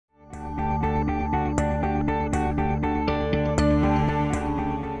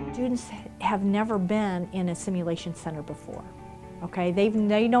have never been in a simulation center before. Okay,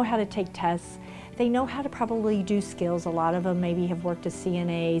 they know how to take tests. They know how to probably do skills. A lot of them maybe have worked as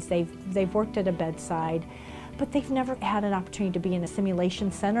CNAs. They've worked at a bedside, but they've never had an opportunity to be in a simulation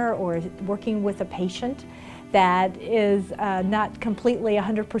center or working with a patient that is not completely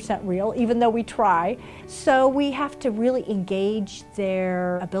 100% real, even though we try. So we have to really engage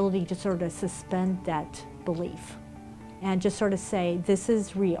their ability to sort of suspend that belief and just sort of say, this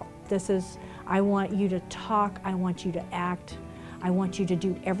is real. I want you to talk, I want you to act, I want you to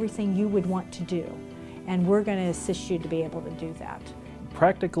do everything you would want to do, and we're going to assist you to be able to do that.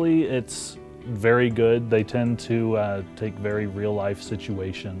 Practically, it's very good. They tend to take very real-life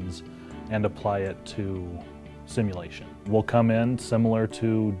situations and apply it to simulation. We'll come in similar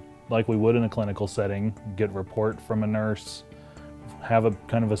to like we would in a clinical setting, get a report from a nurse, have a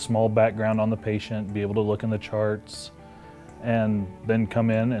kind of a small background on the patient, be able to look in the charts, and then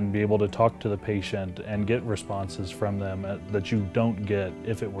come in and be able to talk to the patient and get responses from them that you don't get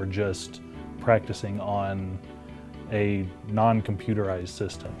if it were just practicing on a non-computerized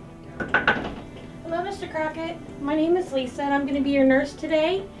system. Hello, Mr. Crockett. My name is Lisa, and I'm going to be your nurse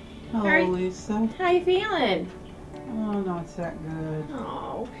today. Hello, Lisa. How you feeling? Oh, not that good.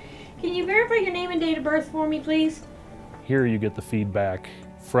 Oh, can you verify your name and date of birth for me, please? Here you get the feedback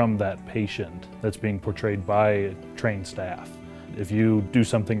from that patient that's being portrayed by trained staff. If you do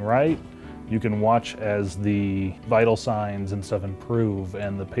something right, you can watch as the vital signs and stuff improve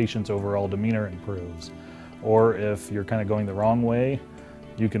and the patient's overall demeanor improves. Or if you're kind of going the wrong way,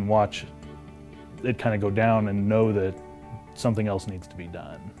 you can watch it kind of go down and know that something else needs to be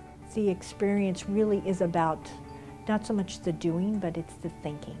done. The experience really is about not so much the doing, but it's the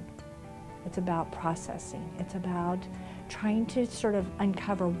thinking. It's about processing. It's about trying to sort of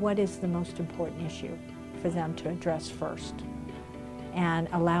uncover what is the most important issue for them to address first, and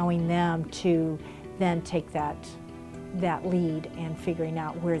allowing them to then take that lead and figuring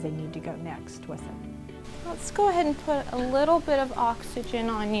out where they need to go next with it. Let's go ahead and put a little bit of oxygen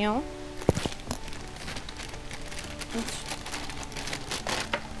on you.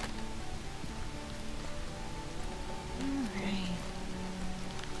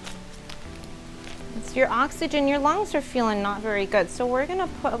 Your oxygen, your lungs are feeling not very good, so we're gonna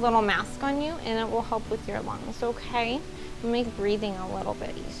put a little mask on you and it will help with your lungs, okay? It'll make breathing a little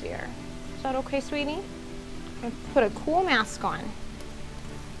bit easier. Is that okay, sweetie? I'm gonna put a cool mask on. Okay,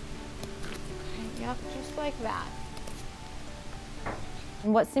 yep, just like that.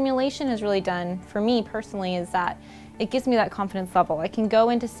 And what simulation has really done for me personally is that it gives me that confidence level. I can go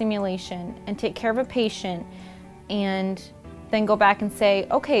into simulation and take care of a patient and then go back and say,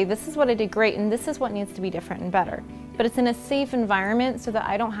 okay, this is what I did great and this is what needs to be different and better. But it's in a safe environment so that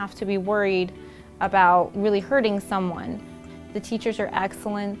I don't have to be worried about really hurting someone. The teachers are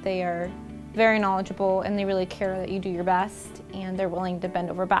excellent, they are very knowledgeable, and they really care that you do your best, and they're willing to bend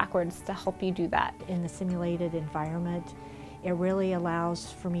over backwards to help you do that. In the simulated environment, it really allows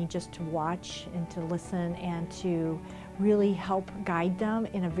for me just to watch and to listen and to really help guide them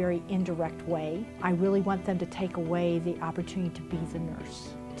in a very indirect way. I really want them to take away the opportunity to be the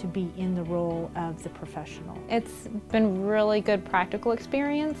nurse, to be in the role of the professional. It's been really good practical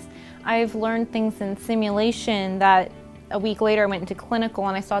experience. I've learned things in simulation that a week later I went into clinical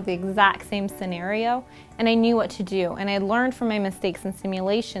and I saw the exact same scenario and I knew what to do, and I learned from my mistakes in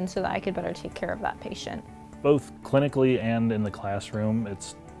simulation so that I could better take care of that patient. Both clinically and in the classroom,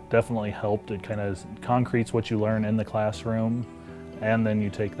 it's definitely helped. It kind of concretes what you learn in the classroom, and then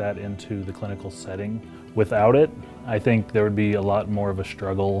you take that into the clinical setting. Without it, I think there would be a lot more of a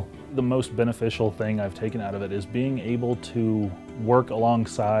struggle. The most beneficial thing I've taken out of it is being able to work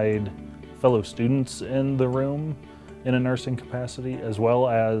alongside fellow students in the room in a nursing capacity, as well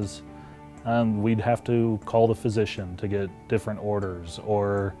as we'd have to call the physician to get different orders,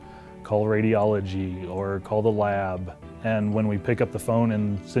 or call radiology, or call the lab. And when we pick up the phone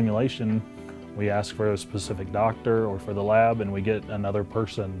in simulation, we ask for a specific doctor or for the lab, and we get another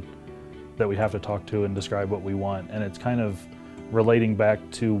person that we have to talk to and describe what we want. And it's kind of relating back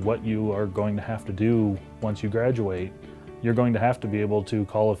to what you are going to have to do once you graduate. You're going to have to be able to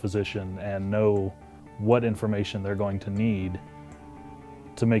call a physician and know what information they're going to need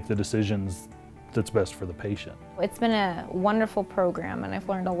to make the decisions that's best for the patient. It's been a wonderful program and I've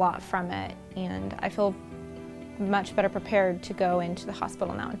learned a lot from it, and I feel much better prepared to go into the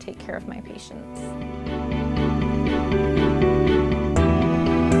hospital now and take care of my patients.